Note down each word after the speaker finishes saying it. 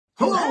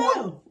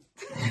Hello.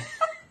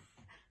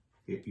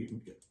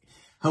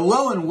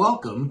 Hello and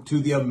welcome to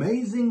The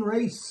Amazing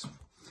Race.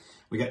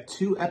 We got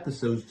 2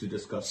 episodes to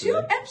discuss today.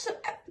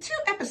 2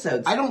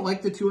 episodes. I don't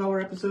like the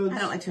 2-hour episodes. I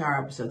don't like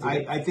 2-hour episodes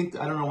either. I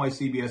don't know why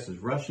CBS is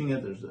rushing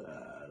it. There's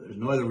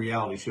no other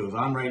reality shows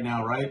on right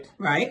now, right?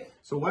 Right.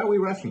 So why are we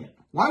rushing it?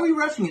 Why are we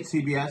rushing it,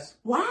 CBS?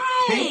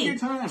 Why? Take your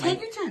time. Take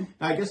your time.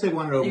 I guess they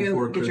want it over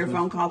before Christmas. Get your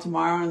phone call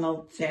tomorrow and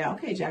they'll say,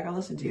 okay, Jack, I'll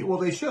listen to you. Well,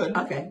 they should.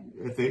 Okay.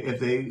 If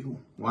they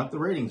want the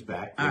ratings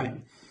back. All right.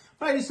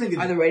 But I just think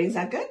Are the ratings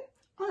that good?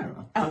 I don't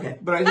know. Okay.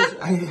 But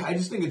I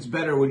just think it's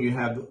better when you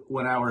have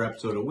 1-hour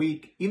episode a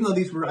week. Even though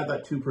these were, I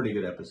thought, 2 pretty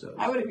good episodes.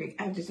 I would agree.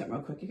 I have to do something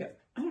real quick.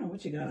 I don't know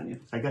what you got on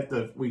you.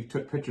 We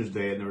took pictures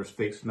today and there was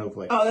fake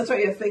snowflakes. Oh, that's right.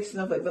 You have fake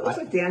snowflakes. But it looks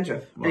like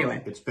dandruff. Well,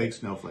 anyway. It's fake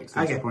snowflakes.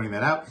 Thanks for pointing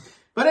that out.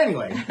 But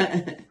anyway,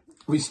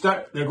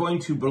 they're going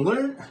to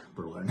Berlin.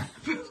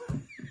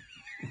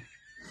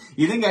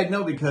 You think I'd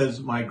know because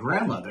my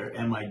grandmother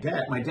and my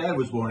dad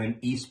was born in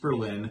East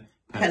Berlin,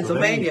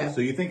 Pennsylvania.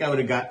 So you think I would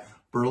have got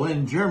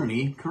Berlin,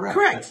 Germany, correct?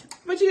 Correct.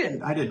 But you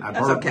didn't. I didn't.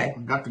 That's okay.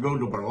 Got to go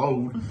to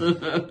Bologna.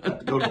 Got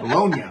to go to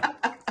Bologna.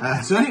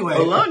 So anyway.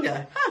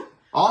 Bologna. Huh.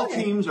 All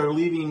teams are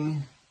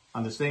leaving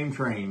on the same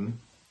train,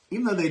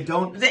 even though they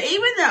don't.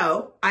 Even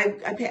though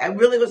I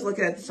really was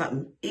looking at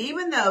something.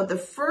 Even though the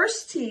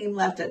first team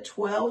left at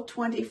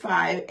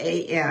 12:25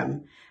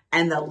 a.m.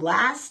 and the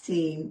last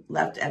team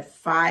left at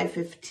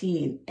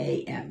 5:15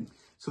 a.m.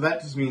 So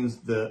that just means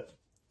the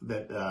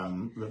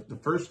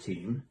first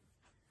team.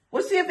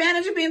 What's the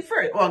advantage of being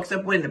first? Well,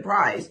 except win the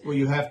prize. Well,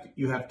 you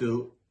have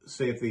to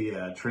stay at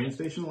the train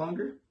station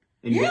longer.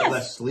 And you get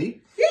less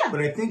sleep? Yeah.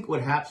 But I think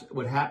what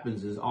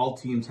happens is all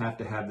teams have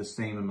to have the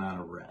same amount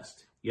of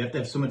rest. You have to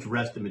have so much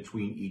rest in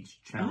between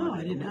each challenge. Oh,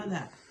 I didn't know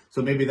that.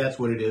 So maybe that's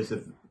what it is,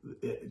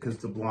 because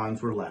the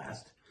blondes were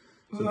last.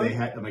 So they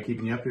had. Am I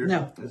keeping you up here?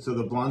 No. So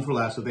the blondes were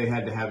last, so they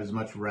had to have as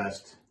much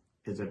rest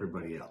as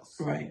everybody else.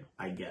 Right.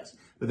 I guess.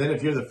 But then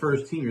if you're the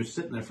first team, you're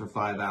sitting there for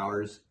 5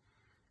 hours.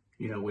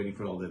 Waiting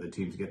for all the other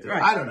teams to get there.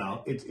 Right. I don't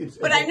know.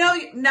 But I know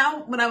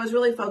now when I was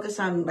really focused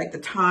on like the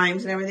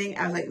times and everything,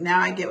 I was like, now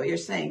I get what you're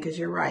saying because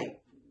you're right.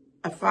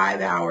 A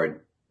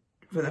 5-hour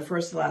for the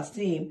first to last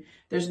team,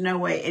 there's no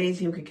way any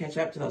team could catch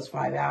up to those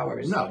 5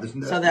 hours. No,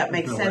 so that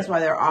makes sense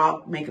why they're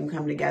all make them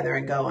come together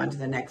and go on to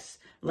the next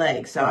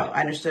leg. So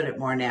I understood it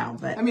more now.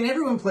 But I mean,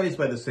 everyone plays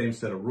by the same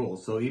set of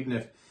rules. So even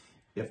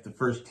if the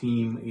first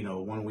team,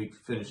 1 week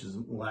finishes,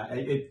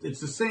 it's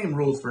the same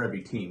rules for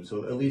every team.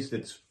 So at least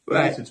it's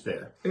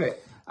fair. Right.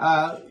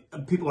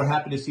 People are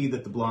happy to see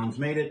that the blondes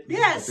made it.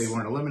 Yes. They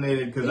weren't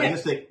eliminated because I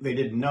guess they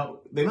didn't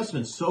know. They must have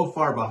been so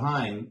far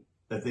behind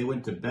that they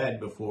went to bed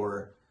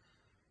before.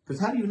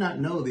 Because how do you not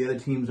know the other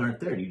teams aren't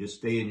there? Do you just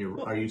stay in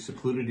your? Are you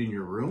secluded in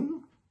your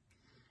room?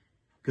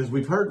 Because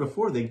we've heard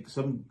before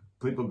some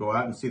people go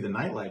out and see the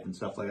nightlife and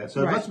stuff like that.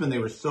 So it must have been they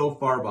were so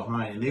far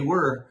behind, and they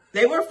were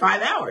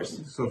 5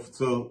 hours.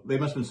 So they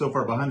must have been so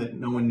far behind that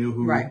no one knew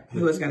who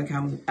was going to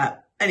come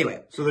up.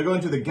 Anyway, so they're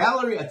going to the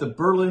gallery at the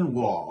Berlin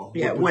Wall.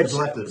 Yeah, which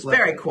is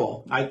very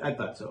cool. I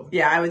thought so.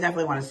 Yeah, I would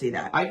definitely want to see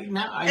that.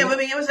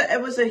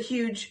 It was a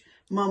huge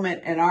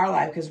moment in our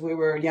life because we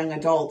were young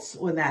adults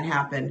when that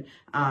happened,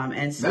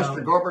 and so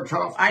Mr.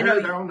 Gorbachev.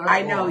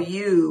 I know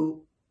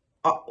you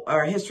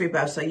are a history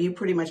buff, so you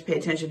pretty much pay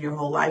attention your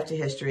whole life to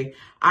history.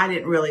 I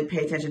didn't really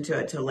pay attention to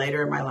it till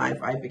later in my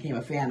life. I became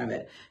a fan of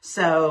it.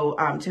 So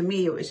to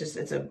me, it was just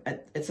it's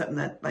something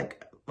that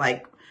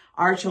like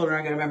our children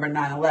are going to remember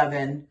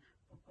 9/11.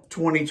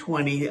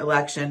 2020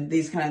 election,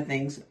 these kind of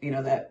things,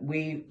 that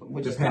we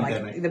would just kind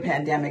of like the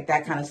pandemic,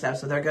 that kind of stuff.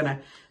 So they're gonna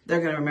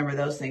remember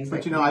those things.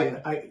 But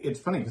it's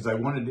funny because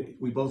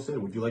we both said,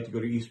 would you like to go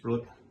to East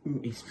Berlin?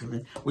 East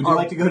Berlin. Would you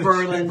like to go to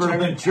Berlin,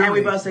 Germany? And we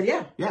both said,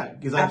 yeah. Yeah,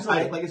 because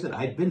like I said,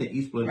 I'd been to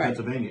East Berlin,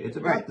 Pennsylvania. It's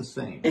about the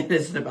same. It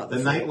is about the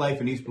same. The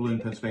nightlife in East Berlin,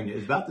 Pennsylvania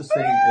is about the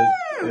same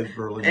as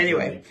Berlin.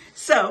 Anyway,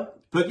 so.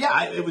 But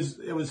yeah, it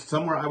was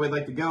somewhere I would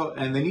like to go,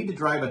 and they need to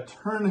drive a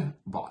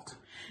turnabout.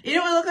 It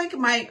looked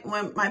like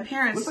when my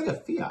parents. It looked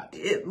like a Fiat.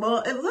 It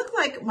looked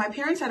like my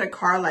parents had a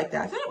car like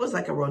that. I thought it was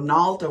like a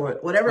Renault or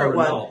whatever it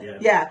was. Renault,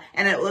 yeah,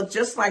 and it looked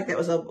just like that.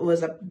 It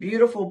was a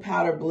beautiful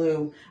powder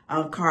blue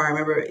car. I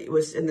remember it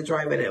was in the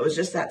driveway. And it was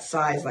just that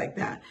size like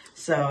that.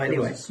 So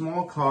anyway, it was a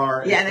small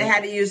car. Yeah, and they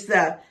had to use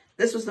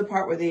This was the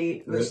part where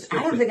I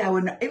don't think I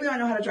would. Even though I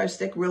know how to drive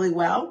stick really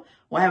well.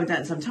 Well, I haven't done it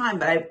in some time,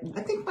 but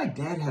I think my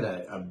dad had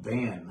a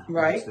van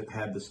that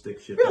had the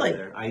stick shift really?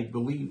 there. I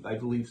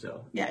believe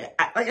so. Yeah,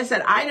 like I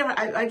said,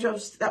 I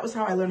drove. That was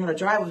how I learned how to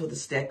drive, was with a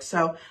stick.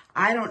 So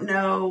I don't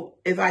know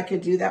if I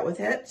could do that with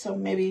it. So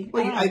maybe.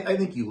 Well, I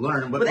think you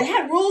learn, but they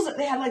had rules.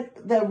 They had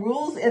like the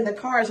rules in the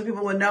car, so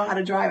people would know how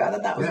to drive. I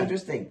thought that was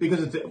interesting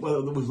because it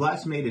was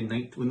last made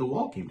when the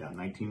wall came down,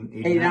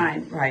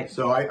 1989. Right.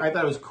 So I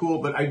thought it was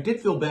cool, but I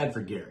did feel bad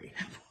for Gary.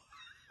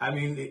 I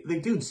mean, the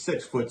dude's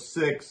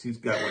 6'6". He's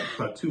got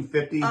about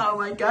 250. Oh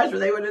my gosh! But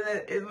they would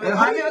it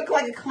look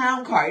like a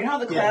clown car. You know how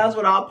the clowns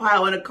would all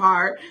pile in a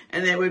car,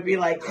 and they would be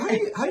like.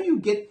 How do you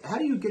get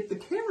the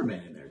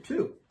cameraman in there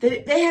too?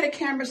 They had a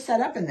camera set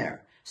up in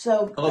there.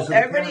 So, Oh, so the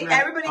everybody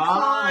cameraman-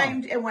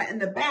 climbed and went in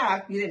the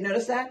back. You didn't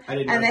notice that? I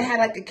didn't And they notice had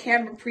that. like a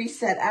camera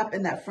preset up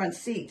in that front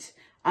seat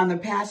on the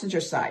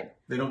passenger side.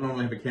 They don't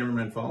normally have a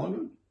cameraman following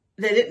them?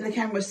 They didn't. The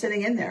camera was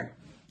sitting in there,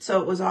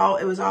 so it was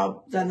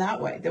all done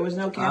that way. There was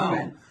no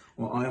cameraman.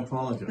 Oh, well, I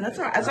apologize. That's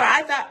all right. That's what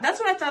I thought. That's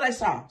what I thought I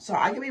saw. So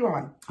I could be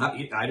wrong. I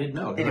didn't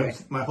know. Anyway.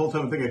 My whole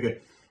time I'm thinking,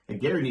 and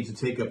Gary needs to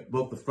take up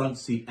both the front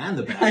seat and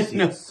the back seat.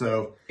 know.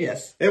 So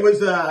Yes, it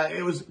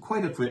was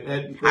quite a fit.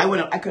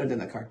 I could have done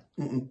the car.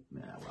 Nah,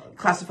 well,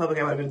 Claustrophobic.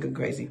 I would have been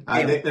crazy.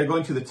 Anyway. they're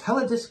going to the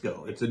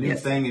Teledisco. It's a new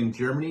Yes. thing in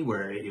Germany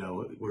where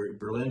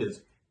Berlin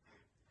is.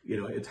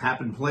 It's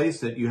happened place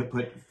that you have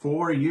put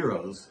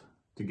 €4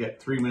 to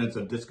get 3 minutes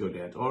of disco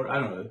dance, or I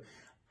don't know.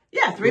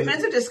 Yeah, 3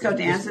 minutes of disco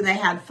dance, and they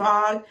had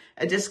fog,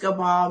 a disco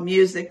ball,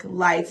 music,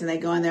 lights, and they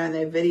go in there and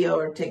they video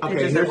or take Okay,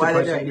 pictures here's of the what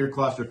they're question. doing. You're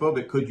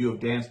claustrophobic. Could you have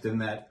danced in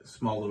that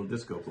small little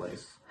disco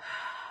place?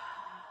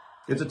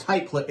 It's a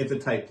tight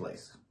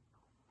place.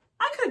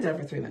 I could have done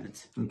it for 3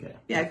 minutes. Okay.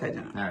 Yeah, I could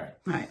have done it. All right.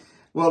 Right.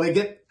 Well,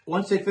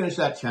 once they finish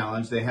that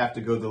challenge, they have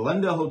to go to the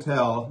Lenda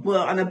Hotel.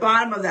 Well, on the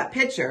bottom of that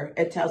picture,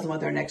 it tells them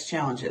what their next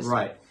challenge is.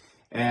 Right.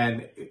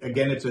 And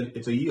again, it's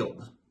a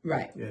yield.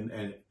 Right.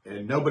 And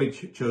nobody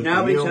chose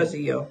Nobody the yield. chose a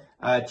yield.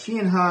 Chi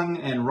and Hung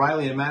and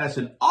Riley and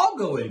Madison all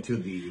go into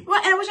the...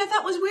 Well, and which I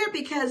thought was weird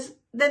because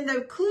then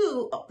the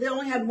clue, they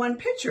only had one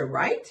picture,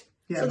 right?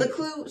 Yeah,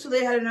 So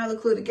they had to know the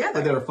clue together.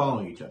 But they were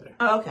following each other.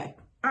 Oh, okay.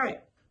 All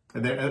right.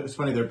 And it was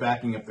funny, they're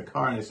backing up the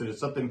car, and they said,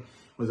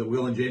 was it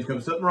Will and James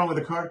coming? Something wrong with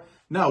the car?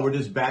 No, we're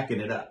just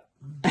backing it up.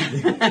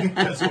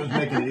 That's what was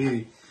making it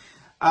easy.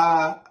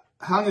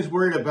 Hung is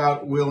worried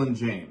about Will and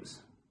James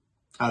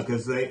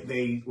because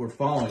they were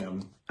following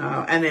him.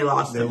 And they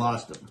lost They him.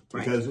 lost him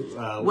because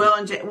Will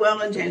and James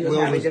was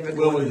having difficulty.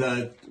 Will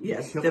was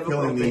Yes, killing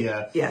difficulty.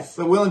 the... Yes.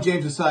 But Will and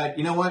James decide,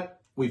 you know what?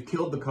 We've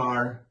killed the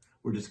car.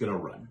 We're just going to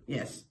run.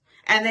 Yes.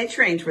 And they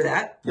trained for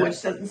that,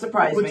 which doesn't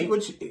surprise me.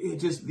 Which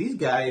these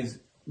guys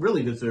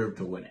really deserve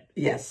to win it.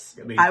 Yes.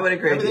 I mean, I would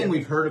agree with everything you.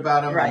 we've heard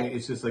about them, Right. I mean,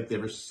 it's just like they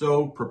were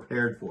so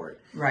prepared for it.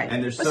 Right.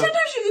 And But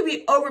sometimes you can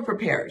be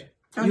over-prepared.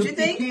 Don't you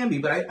think? You can be,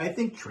 but I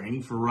think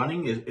training for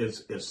running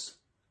is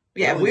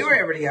Yeah, really we were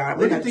everybody on.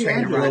 We Look got at to train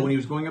to D'Angelo run. when he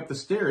was going up the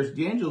stairs.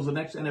 D'Angelo's the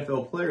next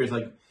NFL player.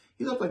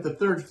 He's up like the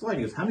third flight.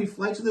 He goes, how many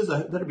flights is this?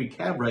 I better be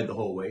cab ride the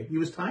whole way. He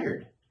was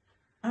tired.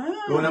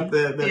 Oh. Going up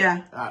the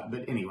yeah.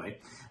 But anyway,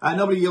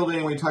 nobody yielded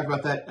anyway. We talked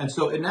about that, and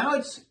so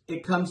now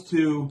it comes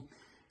to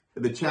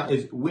the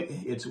challenge.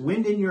 It's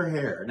wind in your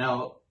hair.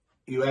 Now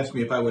you asked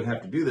me if I would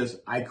have to do this.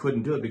 I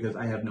couldn't do it because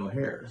I have no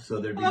hair, so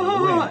there'd be no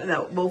wind.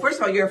 No. Well, first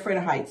of all, you're afraid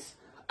of heights.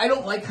 I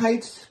don't like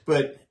heights,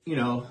 but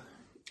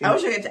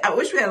I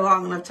wish we had a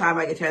long enough time.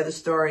 I could tell the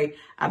story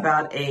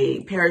about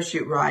a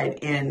parachute ride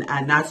in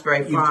Knott's Berry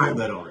you've Farm. told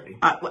that already.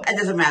 It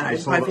doesn't matter.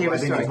 It's my favorite I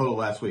think story. you told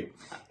it last week.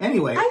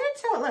 Anyway, I didn't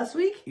tell it last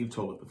week. you've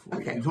told it before.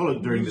 Okay. You told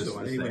it during this I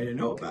want thing. anybody to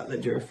know about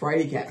that. You're a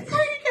Friday cat.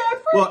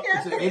 Well,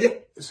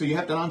 so you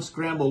have to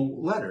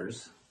unscramble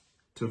letters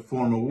to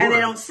form a word. And they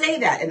don't say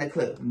that in the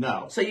clue.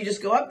 No. So you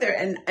just go up there,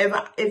 and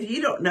if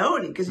you don't know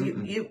it, because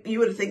you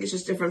would think it's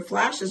just different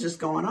flashes just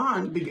going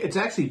on. It's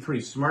actually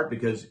pretty smart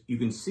because you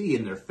can see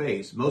in their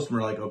face. Most of them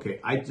are like, okay,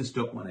 I just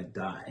don't want to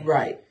die.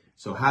 Right.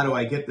 So how do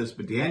I get this?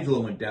 But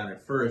D'Angelo went down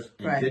at first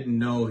and Right. didn't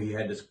know he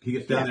had to. He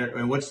gets down there,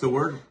 and what's the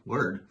word?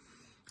 Word.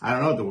 I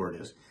don't know what the word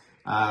is.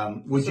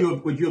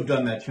 Would you have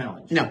done that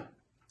challenge? No.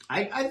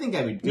 I think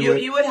I would do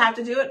it. You would have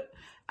to do it.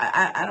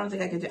 I don't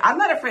think I could do it. I'm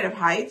not afraid of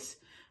heights.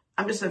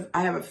 I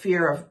have a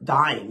fear of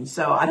dying,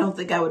 so I don't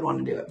think I would want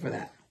to do it for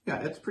that.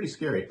 Yeah, that's pretty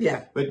scary.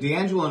 Yeah. But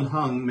D'Angelo and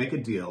Hung make a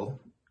deal,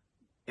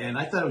 and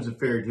I thought it was a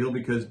fair deal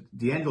because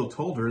D'Angelo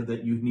told her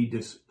that you need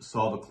to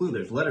solve a clue.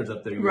 There's letters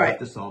up there. You Right. have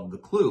to solve the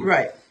clue.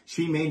 Right.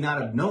 She may not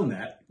have known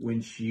that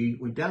when she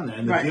went down there.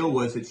 And the Right. deal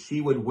was that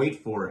she would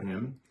wait for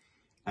him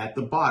at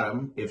the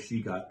bottom if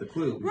she got the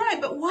clue. Right,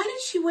 but why did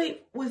she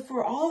wait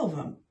for all of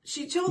them?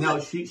 She told No,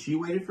 them. she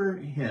waited for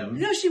him.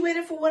 No, she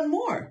waited for one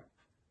more.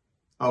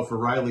 Oh, for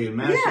Riley and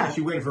Madison. Yeah. She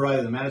waited for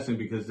Riley and Madison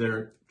because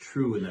they're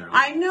true in their own.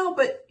 I know,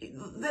 but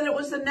then it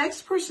was the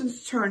next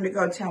person's turn to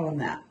go tell him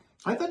that.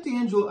 I thought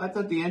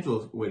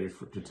D'Angelo waited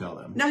to tell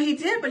them. No, he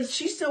did, but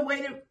she still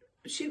waited.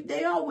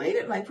 They all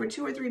waited like for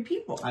 2 or 3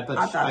 people. I don't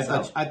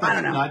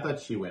know. No, I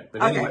thought she went,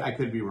 but Okay. anyway, I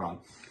could be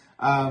wrong.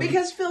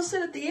 Because Phil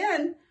said at the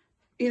end,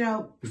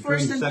 Between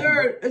first and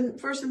second-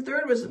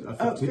 third was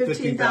a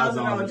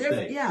 $15,000 difference.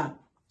 mistake. Yeah.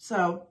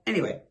 So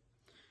anyway.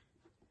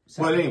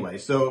 But anyway,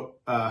 so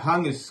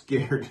Hung is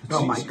scared.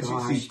 Oh my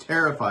gosh. She's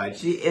terrified.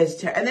 She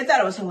is and they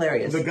thought it was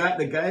hilarious. But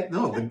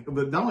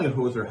not only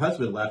was her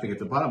husband laughing at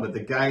the bottom, but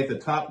the guy at the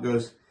top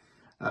goes,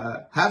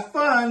 "Have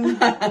fun,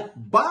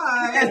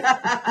 bye."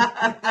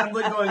 I'm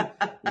like going,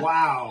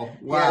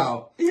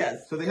 wow.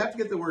 Yes. So they have to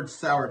get the word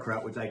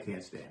sauerkraut, which I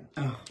can't stand.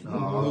 I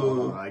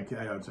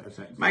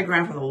don't. My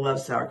grandfather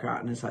loves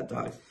sauerkraut and his hot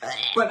dogs.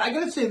 But I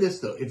gotta say this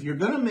though: if you're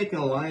gonna make an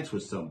alliance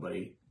with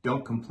somebody,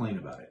 don't complain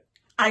about it.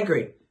 I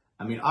agree.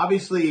 I mean,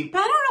 obviously, But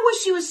I don't know what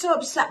she was so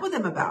upset with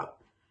him about.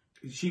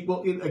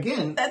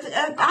 again. I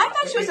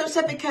thought she was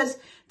upset because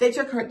they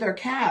took their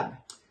cab.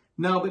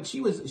 No, but she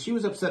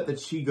was upset that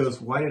she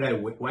goes, why did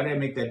I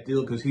make that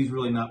deal? Because he's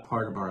really not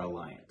part of our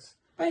alliance.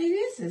 But he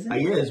is, isn't he?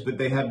 He is, but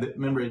they have the,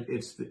 remember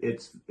it's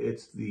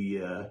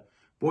the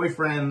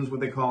boyfriends, what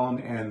they call them,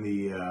 and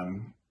the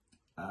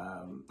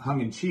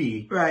Hung and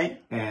Chi,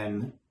 right?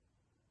 And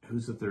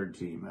who's the third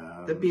team?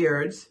 The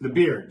Beards. The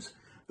Beards.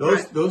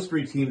 Those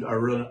three teams are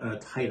really in a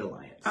tight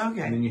alliance.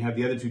 Okay. And then you have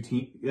the other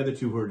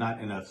two who are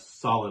not in a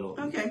solid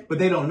alliance. Okay. But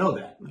they don't know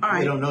that. All right.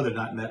 They don't know they're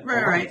not in that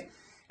alliance. Right.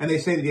 And they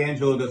say that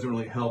D'Angelo doesn't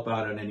really help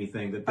out on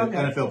anything. That the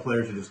NFL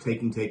players are just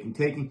taking.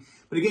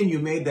 But again, you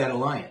made that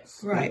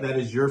alliance. Right. That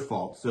is your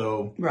fault.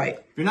 So right.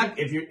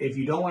 If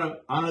you don't want to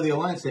honor the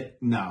alliance, then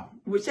no.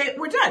 We say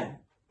we're done.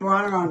 We're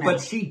on our own now.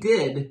 But she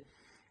did.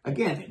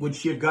 Again, would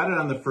she have got it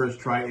on the first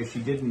try if she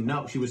didn't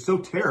know? She was so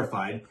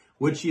terrified.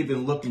 Would she have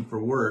been looking for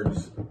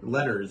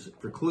letters,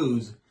 for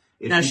clues?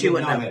 If she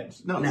wouldn't have.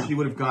 No, she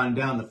would have gone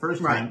down the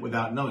first time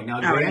without knowing. Now,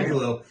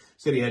 D'Angelo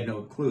said he had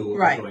no clue what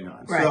was going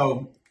on. Right.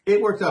 So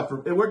it worked out for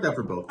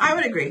both. I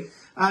would agree.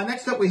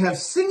 Next up, we have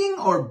singing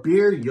or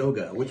beer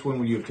yoga. Which one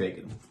would you have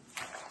taken?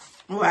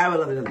 Oh, I would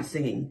have done the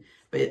singing,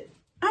 but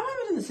I would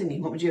have done the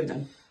singing. What would you have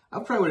done? I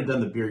probably would have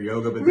done the beer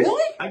yoga, but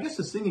really, I guess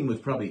the singing was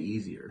probably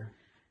easier.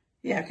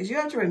 Yeah, because you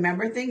have to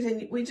remember things,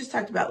 and we just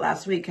talked about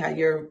last week how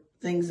your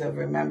things of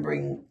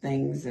remembering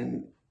things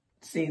and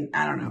seeing.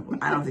 I don't know.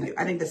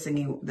 I think the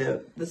singing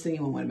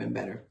one would have been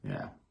better.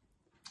 Yeah.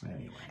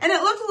 Anyway. And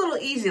it looked a little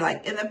easy.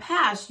 Like in the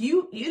past,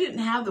 you didn't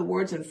have the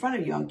words in front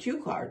of you on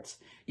cue cards.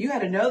 You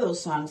had to know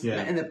those songs.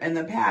 Yeah. In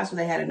the past,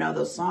 they had to know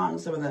those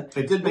songs.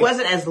 It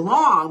wasn't as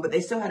long, but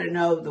they still had to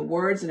know the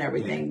words and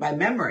everything by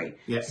memory.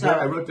 Yeah. So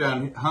I wrote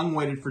down Hung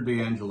waited for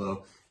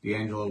D'Angelo.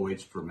 D'Angelo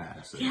waits for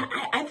Madison. Yeah,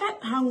 I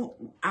thought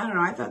Hung. I don't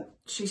know. I thought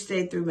she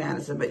stayed through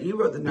Madison, but you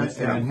wrote the notes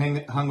down.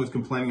 And Hung was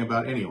complaining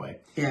about anyway.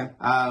 Yeah.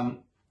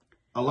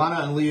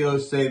 Alana and Leo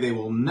say they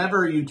will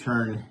never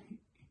U-turn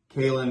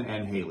Kaylin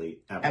and Haley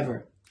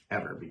ever,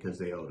 because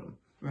they owed them.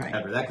 Right.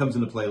 Ever. That comes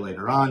into play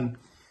later on.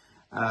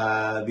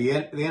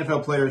 The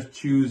NFL players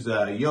choose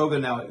yoga.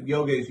 Now,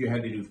 yoga is you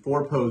had to do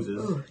 4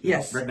 poses. Ooh,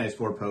 yes. Recognize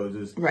 4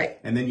 poses. Right.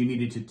 And then you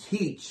needed to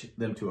teach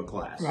them to a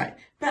class. Right.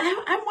 But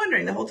I'm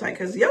wondering the whole time,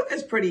 because yoga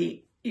is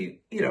pretty, you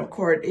have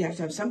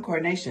to have some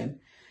coordination.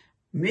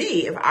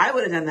 Me, if I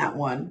would have done that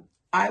one,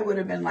 I would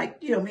have been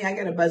like, me, I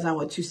got to buzz on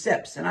with 2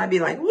 sips. And I'd be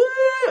like, woo,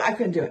 I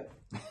couldn't do it.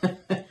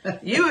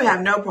 You would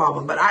have no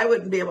problem, but I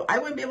wouldn't be able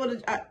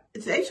to,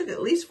 they took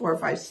at least 4 or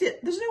 5 sips.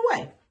 There's no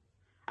way.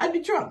 I'd be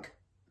drunk.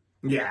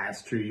 Yeah,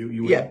 that's true.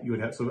 You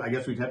would have. So I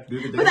guess we'd have to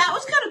do the. But that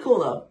was kind of cool,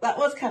 though. That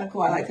was kind of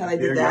cool. I liked how they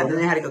did that, and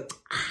they had to go.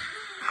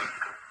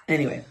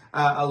 Anyway,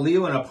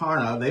 Leo and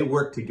Aparna, they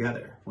work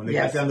together when they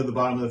get down to the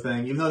bottom of the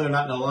thing, even though they're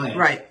not in an alliance.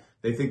 Right.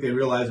 They think they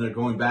realize they're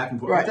going back and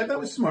forth. Right. Which I thought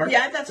was smart.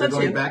 Yeah, that's what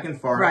they're going back and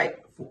forth. Right.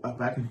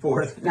 Back and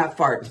forth. Not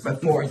farts,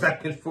 but forth.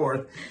 Back and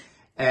forth.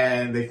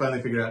 And they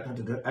finally figured out.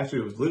 Actually,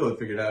 it was Leo that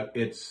figured out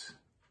it's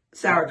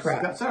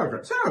sauerkraut.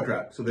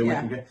 Sauerkraut. So they went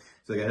and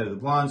they got ahead of the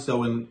blonde.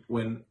 So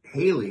when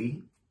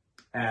Haley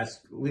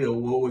asked Leo,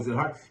 what was it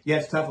hard? Yeah,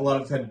 it's tough. A lot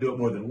of us had to do it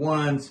more than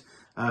once.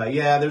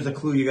 There's a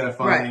clue you got to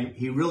find. Right.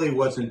 He really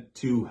wasn't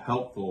too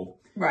helpful.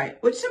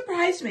 Right, which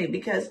surprised me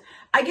because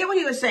I get what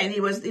he was saying. He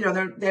was,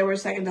 they were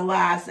second to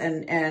last,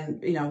 and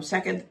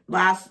second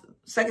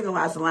to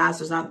last and last.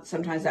 There's not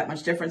sometimes that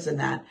much difference in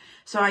that.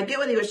 So I get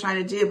what he was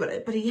trying to do,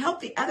 but he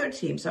helped the other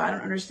team. So I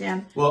don't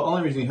understand. Well, the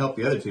only reason he helped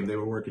the other team, they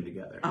were working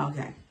together.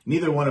 Okay.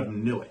 Neither one of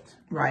them knew it.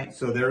 Right.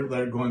 So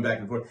they're going back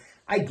and forth.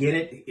 I get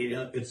it.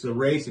 It's a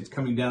race. It's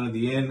coming down to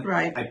the end.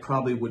 Right. I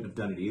probably wouldn't have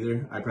done it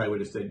either. I probably would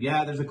have said,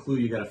 there's a clue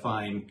you got to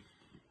find.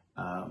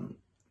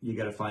 You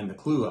got to find the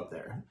clue up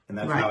there. And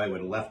that's how I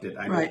would have left it.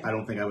 I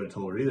don't think I would have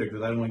told her either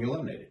because I don't want to get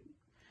eliminated.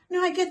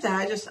 No, I get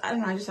that. I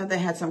don't know. I just thought they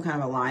had some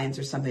kind of alliance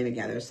or something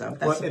together. So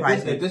that's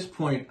surprising. At this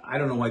point, I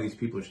don't know why these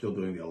people are still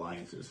doing the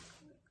alliances.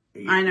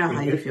 I know how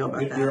you feel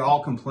about that. If you're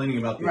all complaining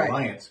about the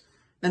alliance,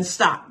 then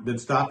stop. Then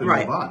stop and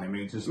move on. I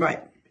mean, it's just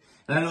right.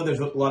 And I know there's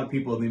a lot of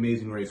people in the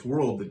Amazing Race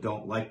world that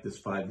don't like this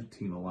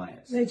 5-team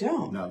alliance. They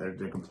don't. No,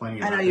 they're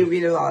complaining. I know you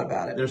read a lot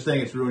about it. They're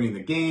saying it's ruining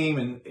the game,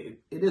 and it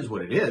is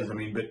what it is. I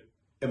mean, but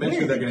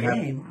eventually they're going to have.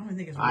 I don't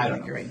think it's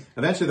ruining the game.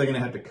 Eventually they're going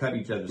to have to cut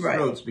each other's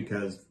throats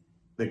because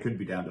they could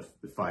be down to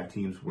 5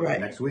 teams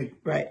next week.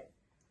 Right.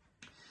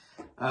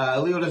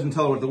 Leo doesn't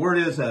tell her what the word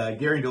is.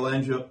 Gary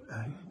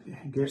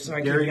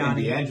and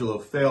D'Angelo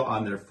fail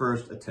on their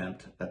first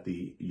attempt at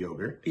the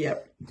yoga.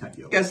 Yep.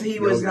 Because he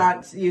was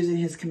not using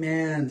his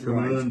commands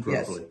right.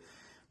 Yes.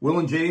 Will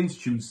and James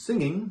choose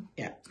singing.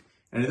 Yeah.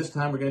 And at this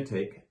time, we're going to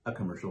take a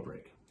commercial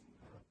break.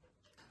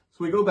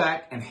 So we go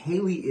back, and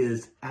Haley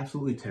is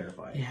absolutely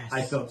terrified. Yes.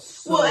 I felt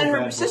so bad. And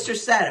her bad sister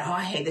said,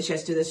 I hate that she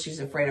has to do this. She's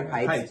afraid of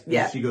heights.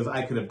 Yeah. And she goes,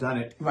 I could have done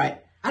it.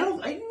 Right.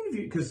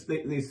 Because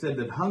they said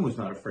that Hung was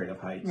not afraid of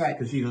heights. Right.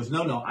 Because she goes,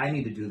 no, I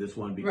need to do this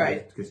one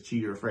because Chi,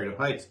 you're afraid of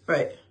heights.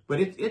 Right. But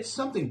it's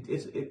something.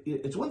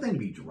 It's one thing to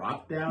be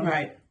dropped down.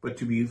 Right. But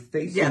to be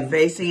facing. Yeah,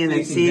 facing and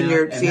then seeing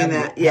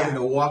that. Yeah. Having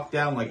to walk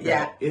down like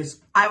that is.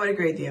 I would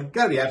agree with you.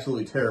 Got to be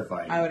absolutely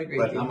terrifying. I would agree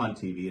with you. But I'm on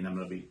TV and I'm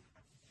going to be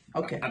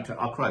Okay.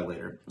 I'll cry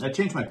later. I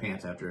changed my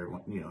pants after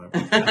everyone,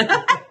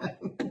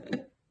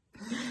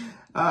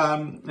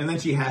 and then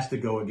she has to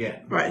go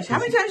again. Right. How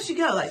many times did she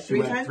go? Like She 3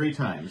 went times? 3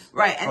 times.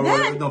 Right. And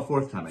then no,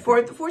 fourth time.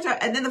 fourth time,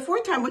 and then the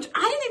fourth time, which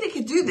I didn't think they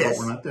could do this.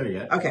 But we're not there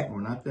yet. Okay.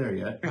 We're not there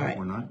yet. All right.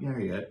 We're not there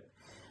yet.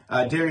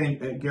 Gary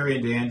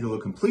and D'Angelo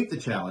complete the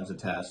challenge, the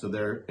task, so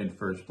they're in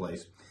first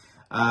place.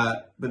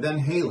 But then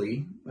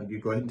Haley, you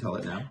go ahead and tell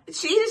it now.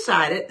 She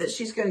decided that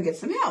she's going to get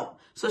some help.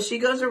 So she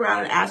goes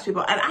around and asks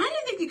people, and I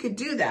didn't think you could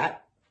do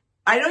that.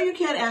 I know you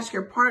can't ask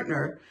your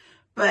partner,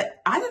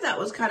 but I thought that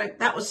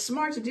was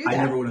smart to do that. I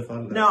never would have thought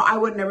of that. No, I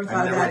would never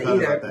thought of that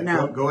either. That.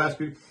 No. Go ask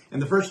people.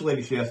 And the first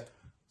lady she asked,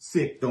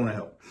 sick, don't want to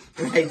help.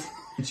 Right.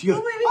 And she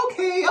goes,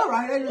 okay, all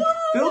right, I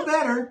feel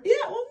better. Yeah,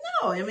 well,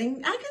 no, I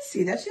mean, I can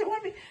see that. She don't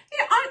want to be,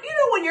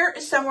 when you're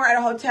somewhere at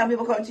a hotel,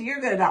 people come to you,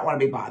 you're going to not want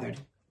to be bothered.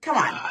 Come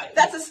on,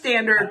 that's a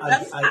standard.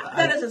 That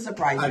doesn't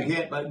surprise me.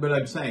 Again, but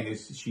I'm saying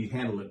is she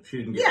handled it. She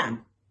didn't get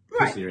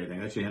pissy or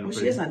anything. She handled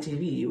she is on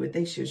TV. You would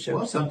think she would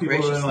show some people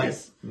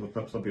graciousness.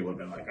 Some people have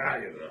been like, ah,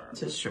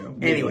 it's true.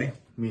 Anyway,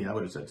 I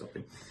would have said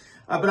something.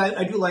 But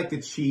I do like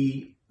that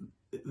she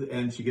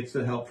gets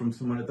the help from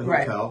someone at the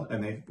hotel,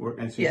 and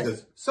she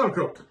says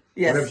sauerkraut.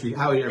 Yes.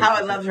 How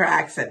I loved her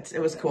accent.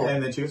 It was cool.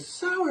 And then she goes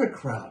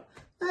sauerkraut.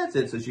 That's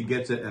it. So she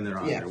gets it, and they're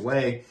on their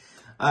way.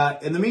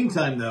 In the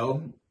meantime,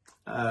 though,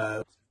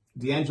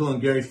 D'Angelo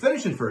and Gary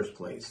finish in first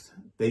place.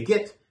 They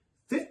get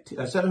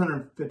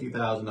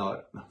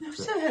 $750,000.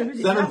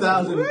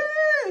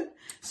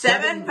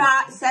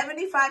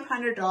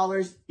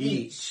 $7,500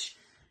 each,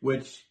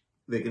 which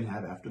they can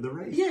have after the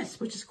race. Yes,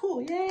 which is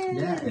cool. Yay!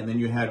 Yeah, and then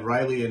you had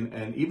Riley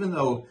and even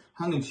though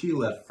Hung and Chi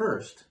left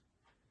first,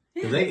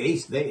 they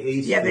aced.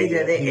 Yeah, they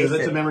did. They aced.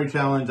 That's a memory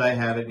challenge. I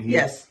have it. He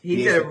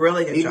did a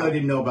really good job. Even though I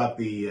didn't know about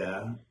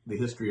the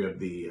history of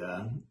the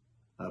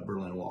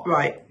Berlin Wall.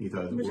 Right. He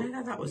thought it was weird. I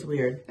thought that was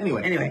weird.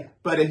 Anyway,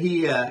 but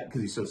he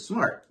because he's so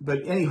smart.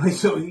 But anyway,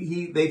 so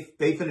they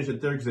finished in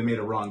third because they made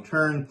a wrong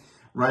turn.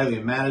 Riley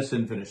and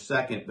Madison finished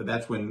second, but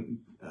that's when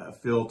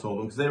Phil told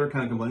them because they were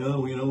kind of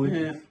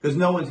complaining, because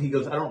no one's. He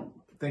goes, I don't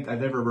think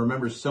I've ever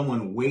remembered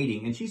someone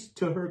waiting, and she's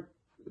to her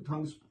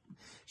tongue's.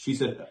 She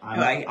said,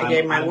 I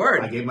gave my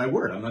word. I gave my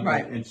word. I'm not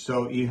right. And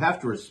so you have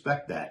to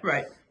respect that.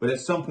 Right. But at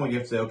some point you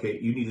have to say, okay,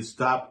 you need to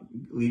stop,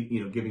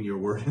 giving your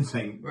word and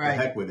saying, the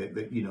heck with it.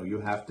 That, you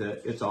have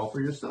to, it's all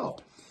for yourself.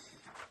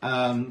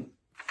 But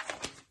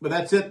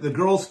that's it. The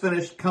girls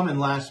come in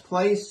last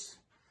place.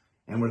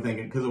 And we're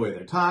thinking, because of the way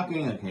they're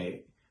talking,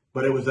 okay.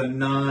 But it was a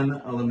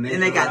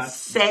non-elimination. And they got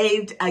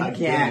saved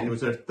again. It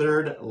was their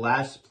third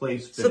last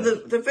place finish. So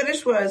the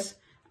finish was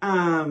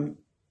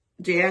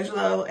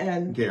D'Angelo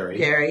and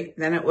Gary.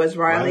 Then it was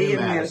Riley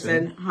and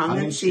Madison, Hung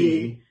and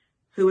Chi.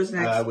 Who was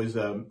next? It was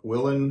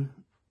Will and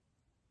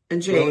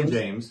James. Will and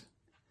James.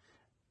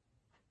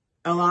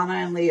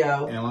 Alana and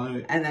Leo.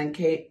 And then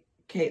Kate.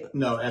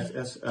 No,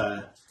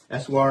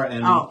 Eswar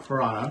and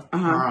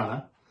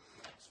Parana.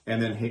 And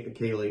then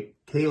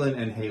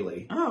Kaylin and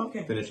Haley. Oh,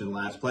 okay. Finished in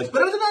last place.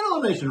 But it was a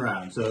non-elimination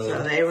round.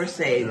 So they were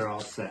saved. They're all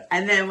set.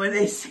 And then when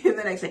they see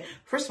the next day,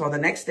 first of all, the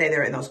next day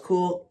they're in those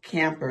cool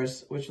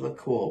campers, which look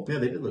cool. Yeah,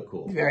 they did look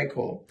cool. Very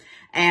cool.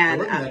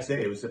 And the next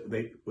day, was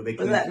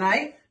that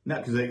night? No,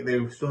 because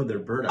they still had their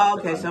bird out.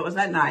 Okay, so it was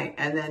that night.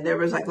 And then there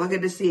was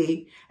looking to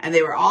see, and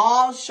they were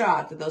all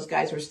shocked that those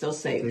guys were still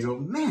saved. They go,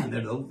 man, they're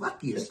the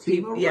luckiest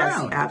team around.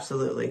 Yes,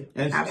 absolutely.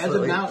 And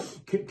absolutely. As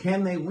of now,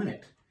 can they win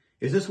it?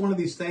 Is this one of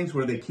these things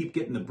where they keep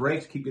getting the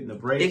breaks?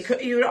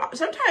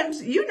 Sometimes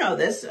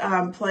this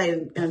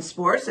playing in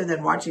sports and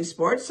then watching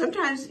sports.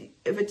 Sometimes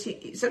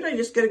sometimes you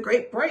just get a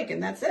great break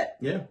and that's it.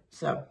 Yeah.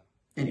 So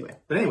anyway,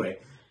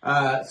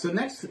 so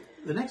the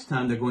next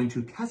time they're going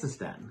to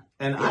Kazakhstan,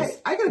 and yes.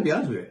 I got to be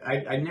honest with you,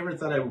 I never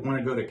thought I would want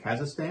to go to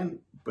Kazakhstan,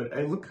 but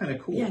it looked kind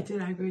of cool. Yeah, I did.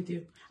 I agree with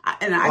you.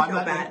 I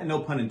feel bad.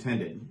 No pun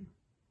intended.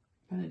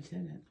 Pun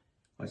intended.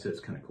 I said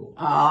it's kind of cool.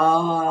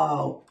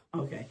 Oh,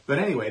 okay. But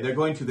anyway, they're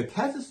going to the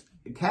Kaza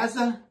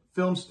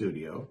Film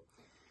Studio,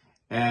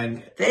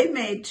 and they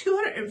made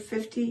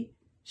 250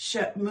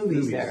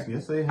 movies there.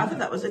 Yes, they have. I thought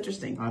that was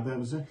interesting. I thought it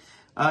was.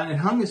 And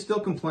Hung is still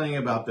complaining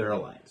about their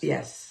alliance.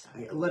 Yes.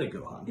 Let it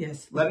go, Hung.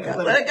 Yes. Let it go.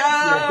 Let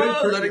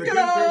it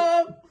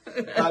go.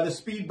 The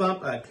speed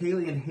bump.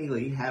 Kaylin and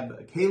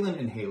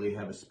Haley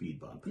have a speed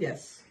bump.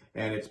 Yes.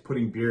 And it's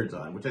putting beards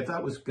on, which I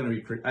thought was going to be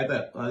pretty. I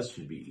thought, this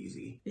should be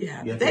easy.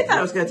 Yeah. They thought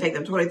it was going to take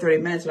them 20,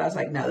 30 minutes, but I was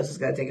like, no, this is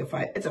going to take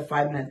it's a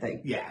 5-minute thing.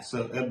 Yeah.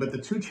 So, but the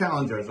two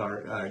challengers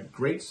are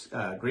great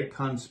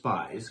con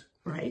spies.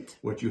 Right.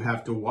 Which you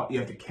have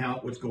to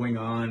count what's going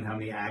on, how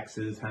many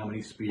axes, how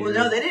many spears. Well,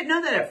 no, they didn't know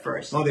that at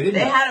first. Oh, they didn't.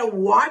 They had to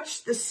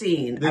watch the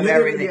scene of everything. They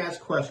were going to be asked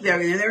questions. They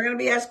were going to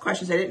be asked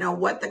questions. They didn't know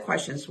what the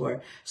questions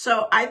were.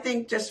 So I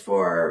think just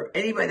for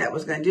anybody that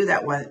was going to do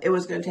that one, it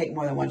was going to take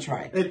more than one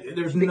try.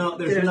 There's no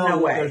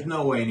way. There's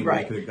no way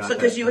anybody could have got that.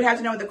 Because you would have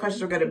to know what the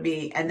questions were going to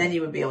be, and then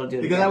you would be able to do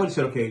it. Because I would have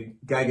said, okay,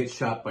 guy gets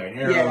shot by an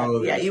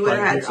arrow. Yeah, you would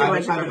have had too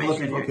much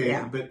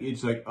information. But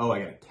it's like,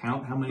 I got to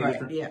count how many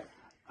different.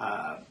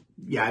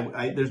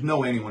 Yeah, there's no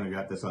way anyone who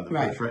got this on the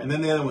Right. first try. And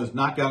then the other one was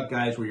knockout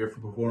guys, where you're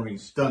performing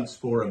stunts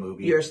for a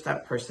movie. You're a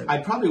stunt person. I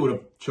probably would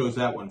have chose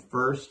that one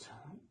first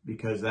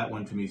because that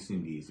one to me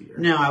seemed easier.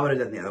 No, I would have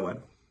done the other one.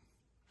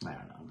 I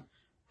don't know.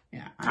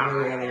 Yeah,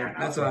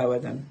 that's what I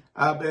would have done.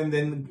 And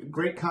then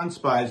great con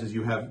spies is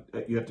you have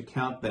to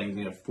count things.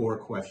 You have 4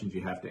 questions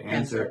you have to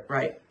answer.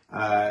 Right.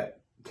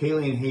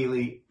 Kaylin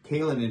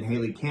and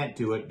Haley can't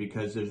do it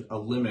because there's a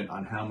limit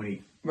on how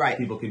many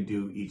people can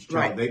do each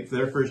challenge. Right.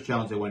 Their first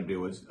challenge they wanted to do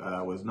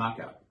was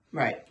knockout.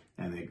 Right.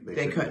 And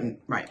they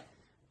couldn't. Right.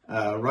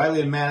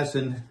 Riley and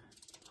Madison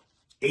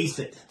ace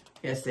it.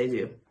 Yes, they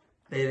do.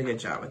 They did a good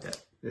job with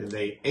it.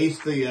 They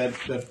aced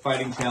the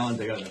fighting challenge.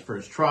 They got it the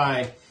first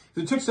try. So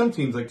it took some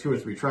teams like 2 or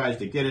 3 tries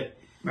to get it.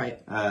 Right.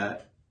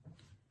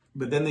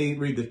 But then they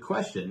read the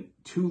question,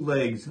 2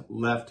 legs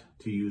left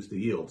to use the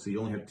yield. So you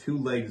only have 2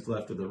 legs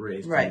left of the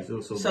race. Right. So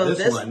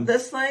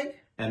this leg?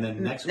 And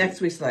then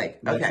next week's leg.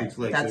 Okay. Next week's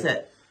leg. That's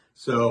it.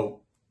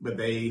 So, but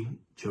they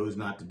chose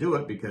not to do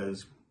it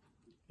because,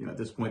 at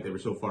this point they were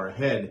so far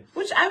ahead.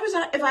 Which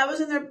if I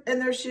was in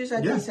their shoes,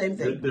 I'd do the same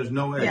thing. There's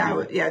no way.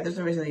 There's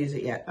no reason to use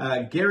it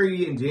yet.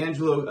 Gary and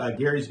D'Angelo,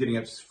 Gary's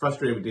getting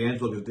frustrated with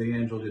D'Angelo because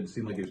D'Angelo didn't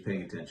seem like he was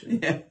paying attention.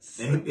 Yes.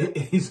 And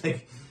he's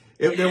like,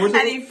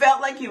 and he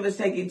felt like he was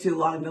taking too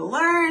long to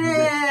learn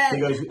it.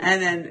 He goes,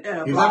 and then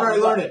I've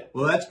already learned it.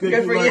 Well, that's good.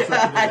 Good for you.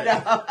 I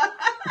know.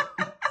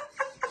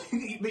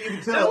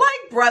 They're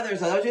like brothers,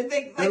 though, don't you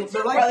think? Like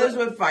they're like brothers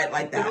would fight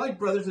like that. They're like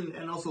brothers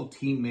and also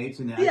teammates.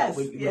 And yes.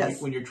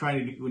 When you're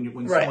trying to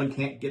when someone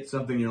can't get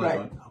something, you're like,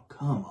 oh,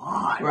 come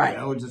on, right?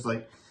 It's just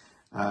like,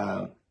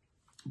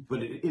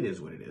 but it is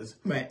what it is,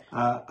 right?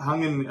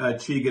 Hung and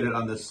Chi get it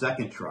on the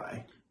second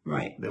try.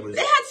 Right. They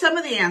had some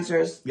of the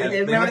answers. Yeah,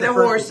 they remember the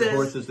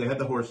horses. They had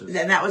the horses.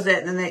 And that was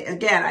it. And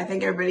then I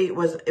think it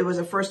was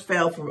a first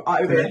fail for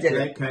everybody that did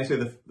it. Can I say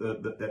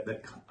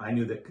that I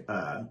knew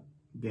that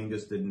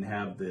Genghis didn't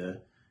have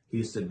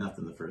he said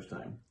nothing the first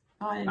time.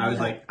 Oh, I didn't I know was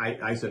that.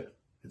 like, I said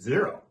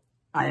 0.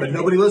 But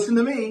nobody listened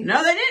to me.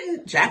 No, they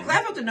didn't. Jack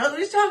Levelton knows what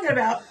he's talking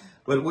about.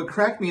 But what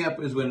cracked me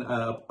up is when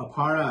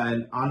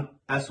Aparna and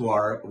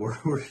Aswar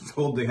were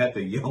told they had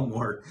to yell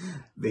more.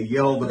 They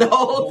yelled the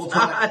whole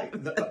time.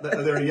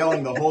 They were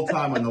yelling the whole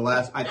time on the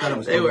last. I thought it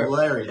was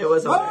hilarious. It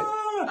was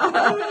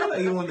hilarious.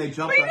 Even when they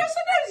jumped. But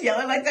sometimes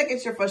yelling like that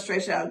gets your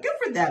frustration out. Good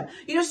for them.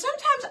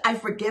 Sometimes I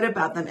forget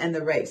about them in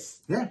the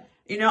race. Yeah.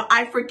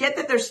 I forget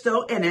that they're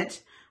still in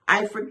it.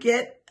 I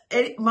forget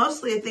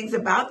mostly things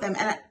about them,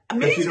 and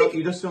maybe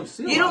you just don't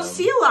see. You don't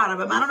see a lot of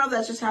them. I don't know if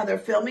that's just how they're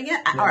filming it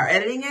or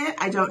editing it.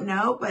 I don't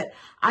know, but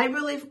I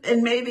really,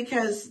 and maybe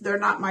because they're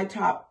not my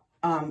top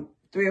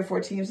 3 or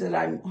 4 teams that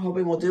I'm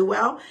hoping will do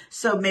well.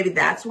 So maybe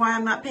that's why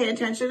I'm not paying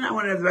attention. I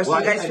wonder if the rest of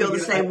you guys feel the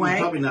same way.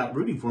 You're probably not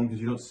rooting for them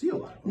because you don't see a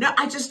lot of them. No,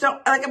 I just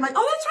don't. Like, I'm like,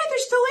 oh, that's right, they're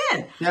still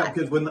in. Yeah,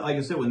 because like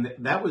I said, when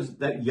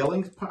that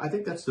yelling part, I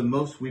think that's the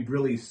most we've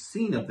really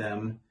seen of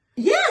them.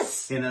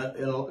 Yes.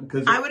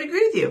 Because I would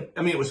agree with you.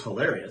 I mean, it was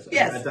hilarious.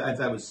 Yes. I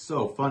thought it was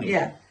so funny.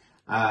 Yeah.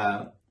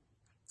 And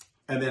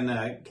then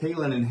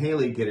Kaylin and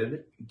Haley get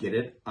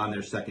it on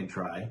their second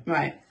try.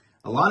 Right.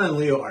 Alana and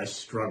Leo are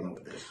struggling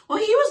with this. Well,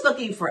 he was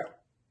looking for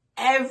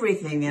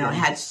everything.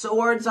 Had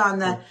swords on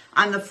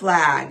the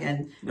flag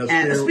and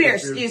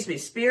spears. Excuse me,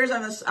 spears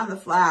on the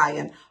flag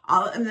and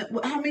all. And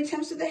how many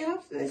attempts did they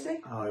have? Did they say?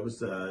 Oh, it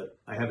was.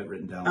 I have it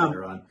written down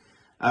later on.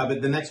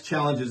 But the next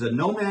challenge is a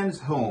no man's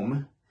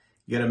home.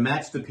 You got to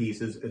match the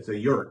pieces. It's a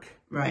yurk.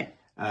 Right.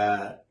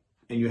 And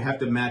you have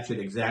to match it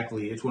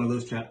exactly. It's one of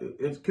those challenges.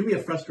 It can be a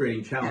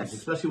frustrating challenge,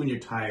 especially when you're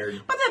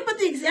tired. But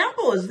the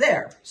example is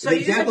there. So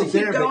you just have to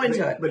keep going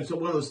to it. But it's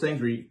one of those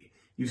things where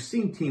you've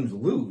seen teams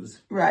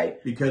lose.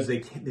 Right. Because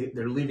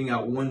they're leaving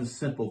out one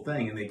simple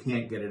thing and they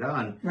can't get it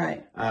on.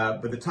 Right.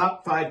 But the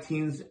top 5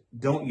 teams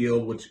don't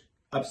yield, which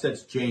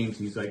upsets James.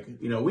 He's like,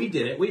 we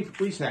did it.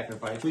 We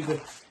sacrificed.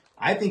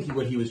 I think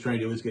what he was trying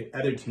to do was get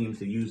other teams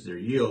to use their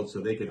yield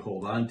so they could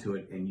hold on to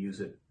it and use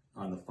it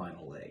on the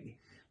final leg.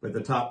 But the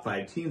top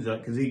 5 teams,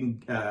 because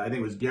I think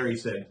it was Gary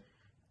said,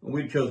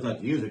 we chose not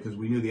to use it because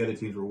we knew the other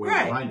teams were way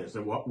behind us.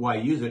 So why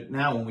use it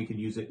now when we can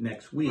use it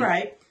next week?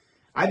 Right.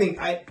 I think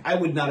I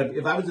would not have,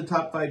 if I was a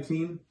top 5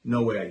 team,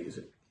 no way I'd use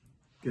it.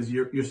 Because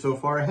you're so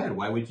far ahead.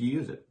 Why would you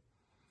use it?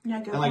 Yeah,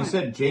 and like I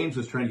said, James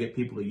was trying to get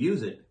people to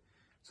use it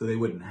so they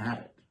wouldn't have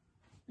it.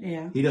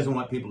 Yeah. He doesn't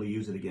want people to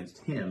use it against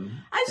him.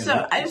 I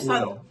just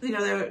thought,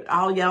 they're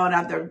all yelling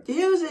out there,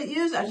 use it.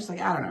 I was just like,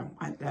 I don't know.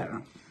 I don't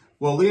know.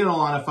 Well, Leah and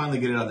Alana finally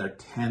get it on their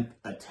 10th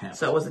attempt.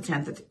 So it was the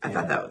 10th. I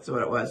thought that was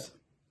what it was.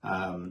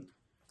 Well,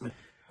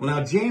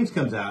 now James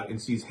comes out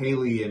and sees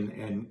Haley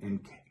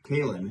and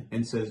Kaylin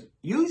and says,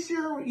 use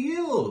your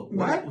yield.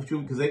 What?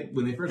 Because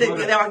when they first they said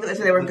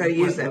they weren't going to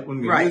use it.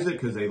 When we use it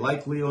because they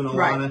like Leo and Alana.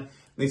 Right.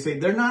 They say,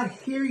 they're not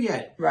here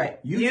yet. Right.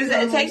 Use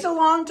it. It takes a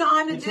long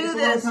time to do this. It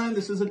takes a long time.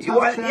 This is a tough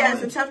challenge. Yeah,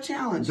 it's a tough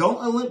challenge.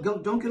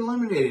 Don't get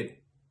eliminated.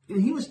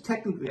 And he was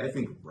technically, I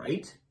think,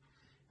 right.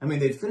 I mean,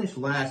 they finished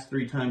last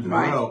 3 times in a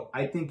row.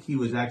 I think he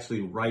was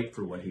actually right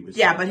for what he was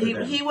saying. Yeah, but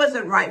he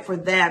wasn't right for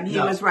them. He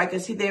was right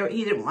because he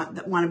didn't want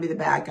to be the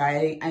bad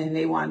guy, and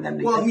they wanted them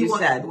to, like you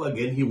said. Well,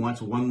 again, he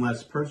wants one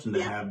less person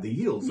to have the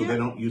yield, so they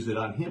don't use it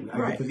on him.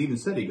 Because he even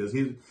said, he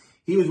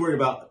was worried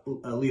about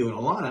Leo and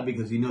Alana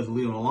because he knows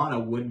Leo and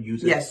Alana would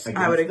use it against them.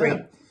 I would agree.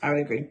 I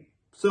would agree.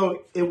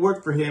 So it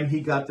worked for him.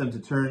 He got them to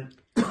turn...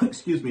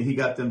 excuse me, he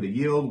got them to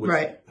yield, which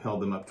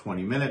held them up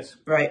 20 minutes.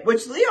 Right,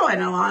 which Leo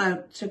and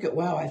Alana took it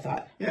well, I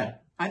thought. Yeah.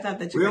 I thought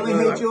that we only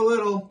hate you a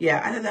little.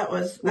 Yeah, I thought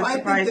that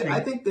surprised me.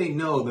 I think they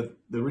know that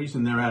the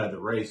reason they're out of the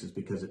race is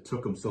because it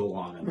took them so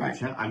long.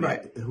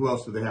 Who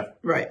else do they have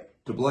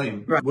to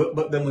blame? Right.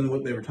 But then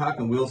when they were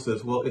talking, Will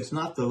says, well, it's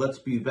not the let's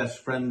be best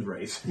friends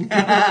race.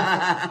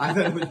 I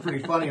thought it was pretty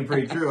funny and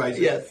pretty true. I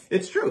said, yes.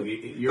 It's true.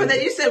 But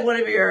then you said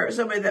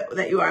somebody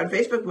that you are on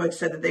Facebook with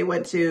said that they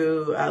went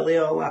to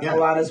Leo and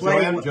Alana's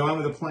wedding. Joanne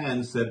with a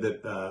Plan said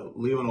that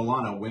Leo and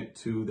Alana went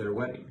to their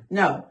wedding.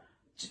 No.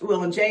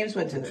 Will and James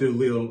went to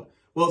Leo.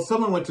 Well,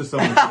 someone went to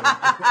someone's wedding.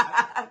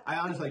 I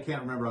honestly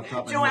can't remember off the top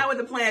of my head. Joanne with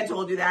the Plan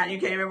told you that, and you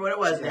can't remember what it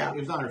was now. It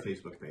was on her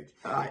Facebook page.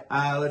 All right.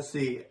 Let's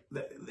see.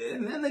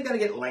 And then they got to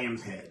get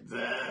lamb's heads.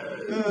 Man,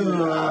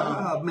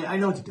 I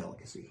know it's a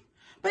delicacy.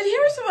 But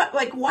here's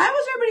why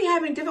was everybody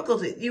having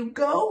difficulty? You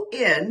go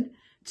in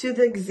to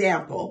the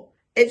example.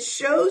 It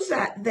shows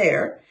that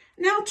there.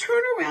 Now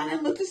turn around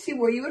and look to see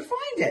where you would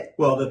find it.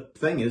 Well, the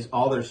thing is,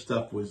 all their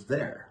stuff was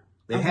there.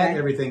 They had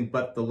everything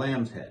but the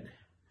lamb's head.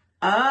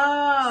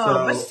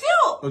 Oh, but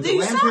still, was it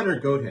lamb's head or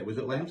goat head? Was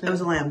it lamb's head? It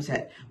was a lamb's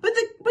head. But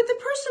the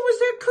person was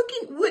there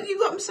cooking. Wouldn't you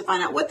go up and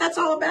find out what that's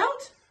all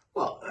about?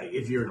 Well,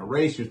 if you're in a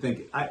race, you're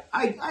thinking.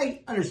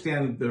 I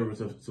understand there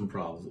was some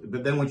problems,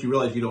 but then once you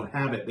realize you don't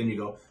have it, then you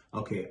go,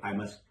 okay, I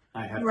have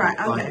to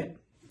find it.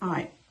 All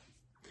right.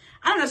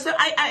 I don't know. So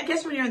I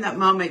guess when you're in that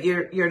moment,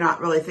 you're not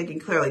really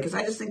thinking clearly because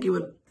I just think you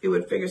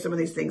would figure some of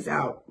these things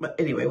out. But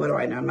anyway, what do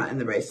I know? I'm not in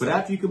the race. But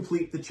after you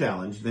complete the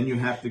challenge, then you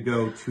have to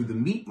go to the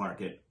meat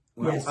market.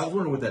 Well, yes. I was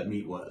wondering what that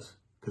meat was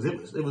because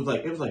it was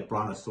like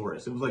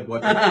brontosaurus. It was like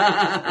watching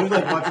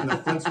the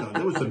Flintstones.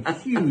 There was some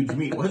huge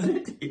meat,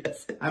 wasn't it?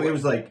 Yes. I mean, it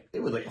was like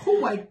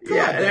oh my god.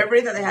 Yeah, and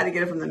everybody thought they had to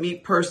get it from the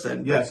meat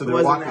person. Yeah, so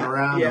they're walking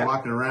around. Yeah. They're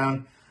walking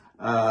around.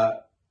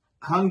 But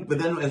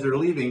then as they're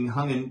leaving,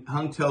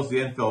 Hung tells the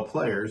NFL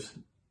players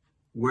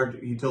where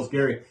he tells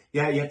Gary,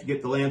 "Yeah, you have to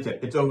get the lamb's head.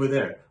 It's over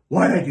there."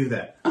 Why did I do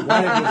that?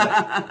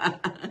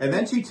 And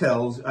then she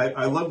tells,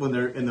 I love when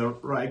they're in the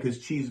ride because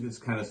Cheese is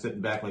kind of sitting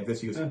back like this.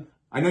 He goes,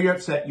 I know you're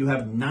upset. You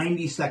have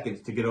 90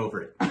 seconds to get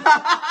over it. 90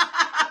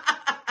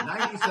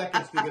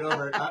 seconds to get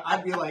over it.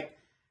 I'd be like,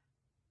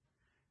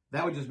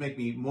 that would just make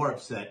me more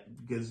upset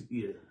because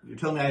you're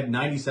telling me I have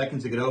 90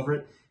 seconds to get over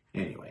it.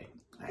 Anyway.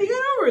 He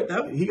got over it,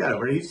 though. He got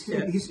over it.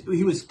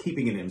 He was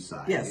keeping it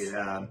inside. Yes.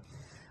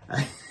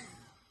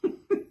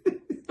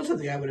 That's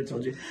something I would have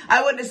told you.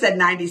 I wouldn't have said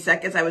 90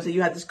 seconds. I would say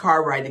you had this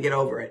car ride to get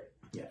over it.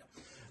 Yeah.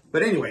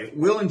 But anyway,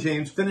 Will and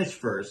James finished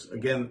first.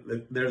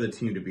 Again, they're the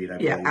team to beat, I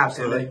believe. Yeah,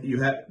 absolutely.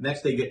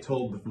 Next they get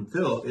told from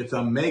Phil, it's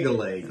a mega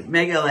leg.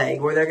 Mega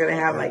leg, where they're going to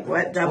have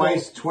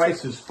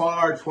twice as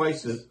far,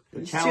 twice as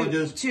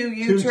challenges. Two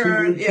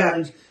U-turns.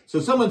 Yeah. So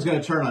someone's going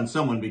to turn on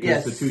someone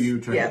because the 2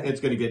 U-turns. Yeah. It's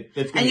going to get.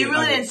 And you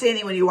really didn't see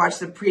anything when you watched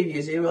the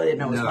previews. You really didn't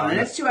know what's going on. And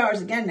it's 2 hours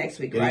again next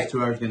week, right? It is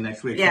 2 hours again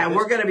next week. Yeah,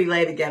 we're going to be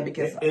late again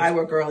because I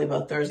work early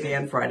both Thursday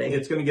and Friday.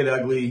 It's going to get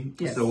ugly.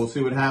 Yes. So we'll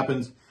see what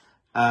happens.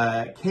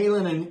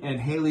 Kaylin and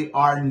Haley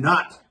are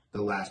not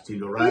the last team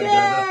to ride. Yay!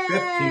 They're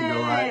the 5th team to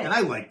ride. And I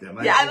like them.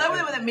 I love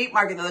them in the meat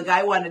market. The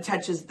guy wanted to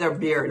touch their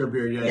beard. Their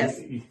beard, yeah. Yes.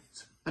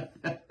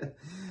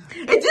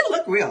 It did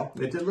look real.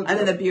 It did look and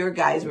real. Then the beer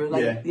guys were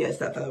like,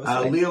 yes, I thought it was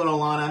funny. Leo and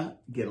Alana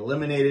get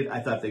eliminated. I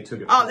thought they took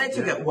it. Oh, they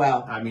took it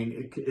well. I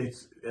mean,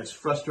 it's as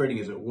frustrating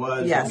as it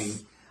was. Yes. I mean,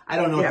 I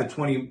don't know if the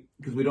 20,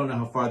 because we don't know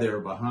how far they were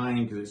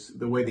behind, because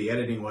the way the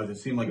editing was, it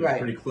seemed like it was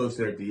pretty close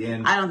there at the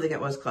end. I don't think it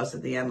was close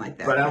at the end like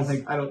that.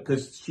 But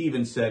because she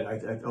even said,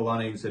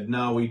 Alana even said,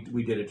 no,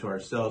 we did it to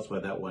ourselves by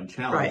that one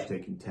challenge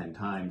taking 10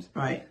 times.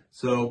 Right.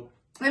 So,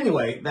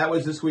 anyway, that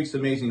was this week's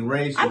Amazing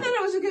Race. I thought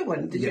it was a good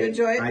one. Did you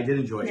enjoy it? I did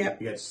enjoy it. Yep.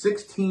 We got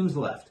 6 teams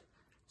left.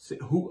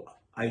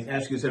 I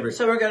ask you this every.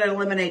 So we're going to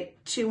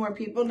eliminate 2 more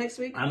people next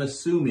week? I'm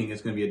assuming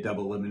it's going to be a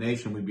double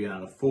elimination. We'd be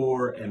on a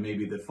 4, and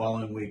maybe the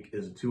following week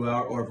is a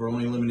 2-hour, or if we're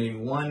only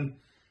eliminating 1.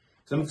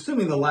 So I'm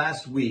assuming the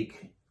last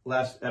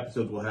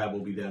episodes we'll have will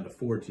be down to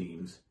 4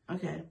 teams.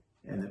 Okay.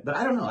 But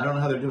I don't know. I don't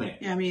know how they're doing it.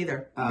 Yeah, me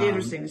either. It'll be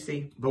interesting to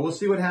see. But we'll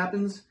see what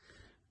happens.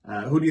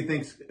 Who do you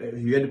think, if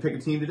you had to pick a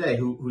team today,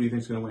 who do you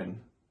think is going to win?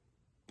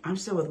 I'm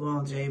still with Will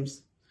and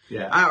James.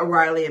 Yeah.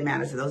 Riley and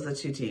Madison. Those are the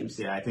 2 teams.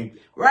 Yeah, I think.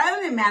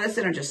 Riley and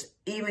Madison are just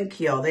even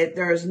keel.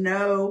 There is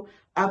no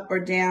up or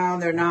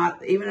down. They're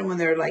not, even when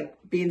they're like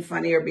being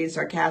funny or being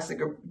sarcastic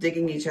or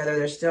digging each other,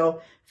 they're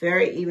still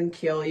very even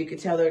keel. You could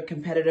tell they're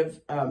competitive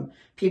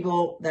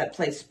people that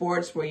play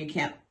sports where you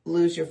can't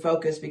lose your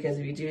focus, because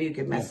if you do, you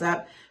can mess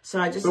up.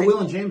 So I just But Will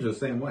and James are the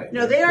same way.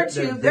 no, they are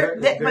too.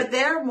 But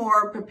they're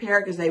more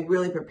prepared because they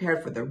really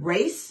prepared for the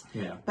race.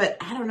 Yeah. But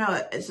I don't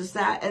know. It's just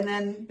that, and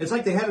then it's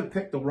like they haven't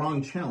picked the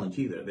wrong challenge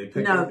either. They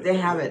picked they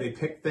haven't. They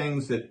picked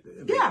things that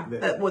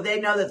well, they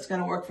know that's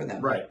going to work for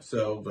them. Right.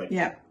 So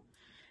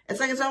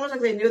it's almost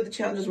like they knew what the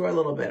challenges were a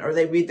little bit, or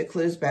they read the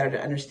clues better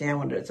to understand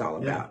what it's all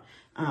about.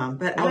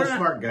 But they're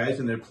smart guys,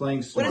 and they're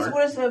playing smart.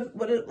 What is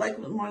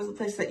the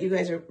place that you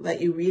guys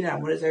that you read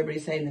on? What is everybody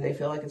saying? Do they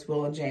feel like it's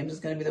Will and James is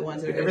going to be the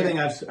ones that are everything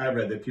I've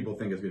read that people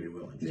think is going to be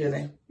Will and James? Do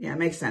they? Yeah, it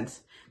makes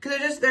sense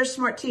because they're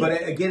smart team.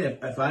 But again,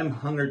 if I'm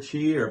Hung or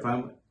Chi, or if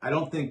I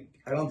don't think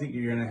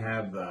you're going to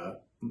have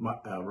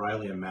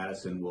Riley and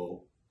Madison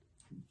will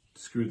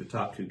screw the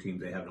top two teams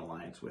they have an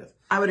alliance with.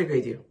 I would agree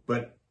with you.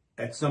 But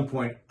at some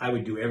point, I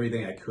would do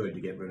everything I could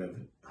to get rid of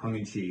Hung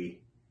and Chi.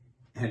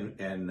 And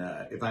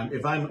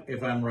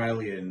if I'm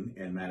Riley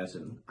and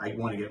Madison, I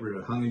want to get rid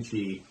of Hung and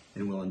Chi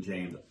and Will and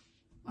James.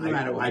 No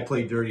matter what. I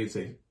play dirty and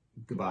say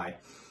goodbye.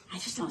 I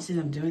just don't see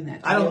them doing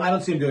that. I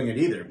don't see them doing it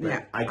either. But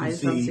yeah, I can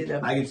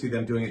see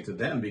them doing it to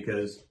them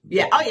because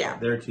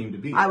they're a team to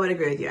beat. I would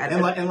agree with you.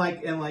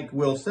 And like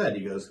Will said,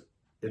 he goes,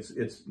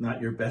 it's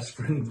not your best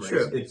friend race.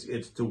 True.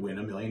 It's to win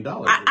 $1 million.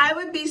 I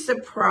would be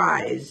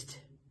surprised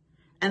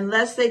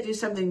unless they do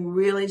something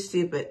really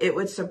stupid. It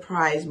would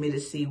surprise me to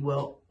see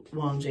Will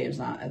and James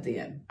not at the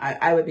end.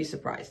 I would be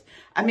surprised.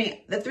 I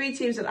mean, the three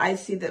teams that I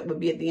see that would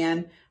be at the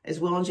end is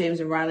Will and James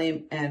and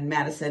Riley and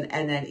Madison,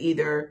 and then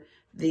either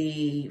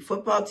the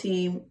football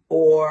team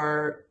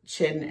or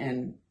Chin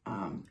and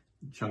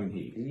Chung and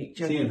Hee.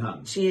 Chi and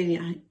Hung. Chi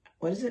and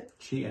what is it?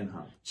 Chi and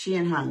Hung. Chi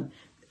and Hung.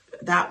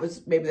 That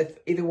was maybe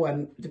either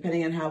one,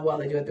 depending on how well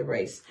they do at the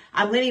race.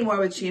 I'm leaning more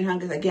with Chi and Hung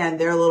because, again,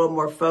 they're a little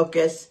more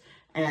focused.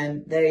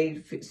 And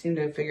they seem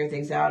to figure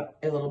things out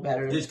a little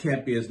better. Just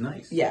can't be as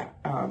nice. Yeah,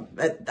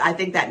 but I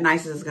think that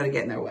niceness is going to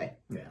get in their way.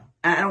 Yeah,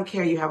 and I don't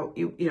care. You know,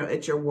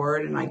 it's your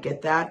word, and I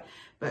get that.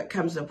 But it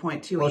comes to a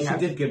point too. Well, she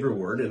did give her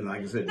word, and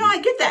like I said, no,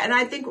 I get that, and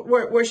I think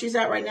where she's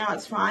at right now,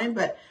 it's fine.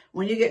 But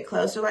when you get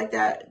closer like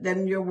that,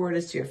 then your word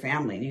is to your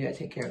family, and you got to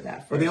take care of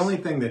that first. Well, the only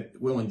thing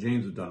that Will and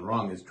James have done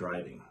wrong is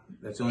driving.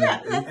 That's the only,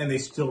 and they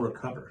still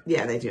recover.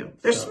 Yeah, they do.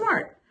 They're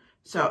smart.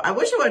 So I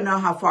wish I would know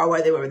how far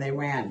away they were when they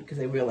ran, because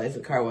they realized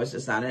the car was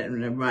just on it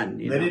and they run.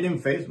 They didn't even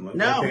phase them.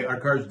 No. Okay, our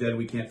car's dead.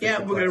 We can't fix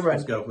it. We're going to run.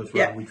 Let's go. Let's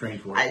run. We trained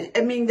for it.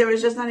 I mean, there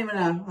was just not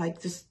even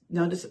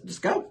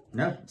just go.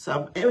 No.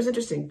 So it was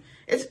interesting.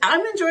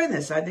 I'm enjoying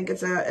this. I think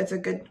it's a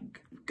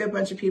good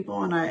bunch of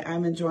people, and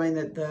I'm enjoying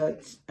the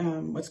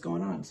what's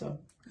going on. So.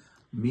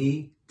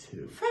 Me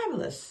too.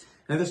 Fabulous.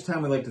 Now, this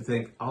time we'd like to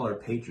thank all our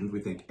patrons.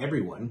 We thank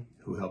everyone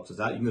who helps us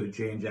out. You can go to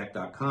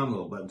jayandjack.com, a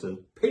little button says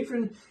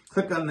patron.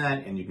 Click on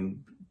that, and you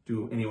can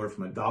do anywhere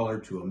from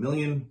 $1 to $1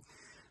 million.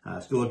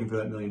 Still looking for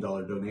that $1 million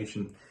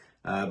donation.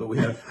 But we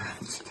have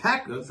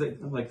Tack,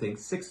 I'd like to thank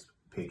 6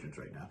 patrons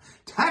right now.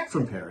 Tack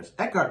from Paris,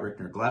 Eckhart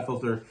Rickner,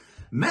 Gladfilter,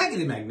 Maggie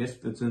the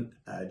Magnificent,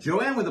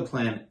 Joanne with a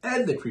Plan,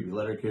 Ed the Creepy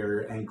Letter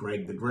Carrier, and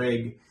Greg the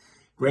Gray.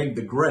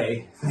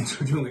 Thanks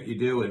for doing what you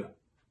do, and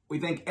we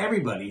thank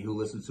everybody who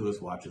listens to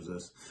us, watches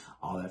us,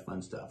 all that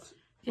fun stuff.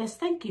 Yes,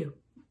 thank you.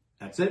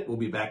 That's it. We'll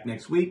be back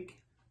next week.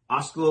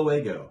 Hasta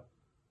luego,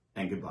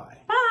 and goodbye.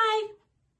 Bye.